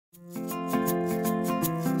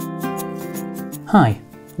Hi,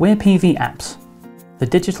 we're PV Apps, the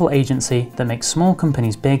digital agency that makes small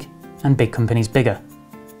companies big and big companies bigger.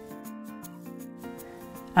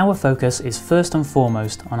 Our focus is first and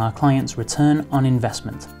foremost on our clients' return on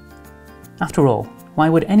investment. After all, why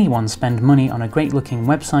would anyone spend money on a great-looking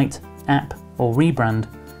website, app, or rebrand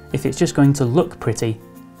if it's just going to look pretty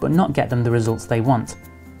but not get them the results they want?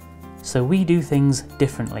 So we do things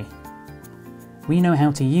differently. We know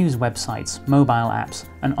how to use websites, mobile apps,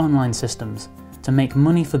 and online systems to make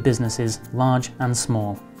money for businesses large and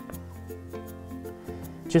small.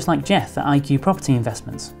 Just like Jeff at IQ Property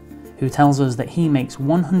Investments, who tells us that he makes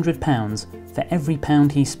 £100 for every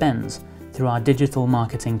pound he spends through our digital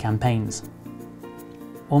marketing campaigns.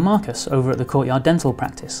 Or Marcus over at the Courtyard Dental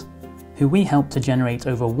Practice, who we helped to generate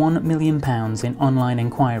over £1 million in online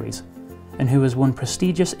inquiries, and who has won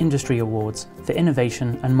prestigious industry awards for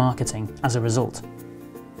innovation and marketing as a result.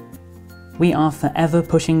 We are forever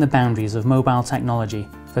pushing the boundaries of mobile technology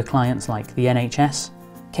for clients like the NHS,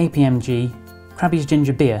 KPMG, Krabby's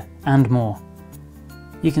Ginger Beer, and more.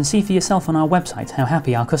 You can see for yourself on our website how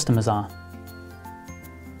happy our customers are.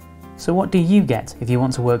 So what do you get if you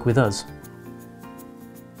want to work with us?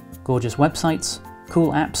 Gorgeous websites,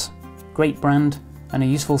 cool apps, great brand, and a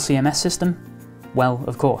useful CMS system? Well,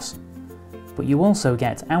 of course. But you also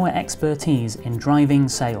get our expertise in driving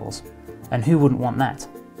sales, and who wouldn't want that?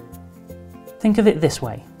 Think of it this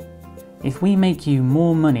way. If we make you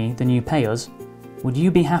more money than you pay us, would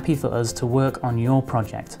you be happy for us to work on your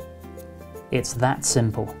project? It's that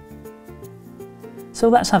simple. So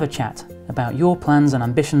let's have a chat about your plans and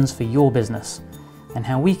ambitions for your business, and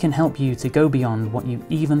how we can help you to go beyond what you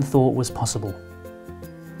even thought was possible.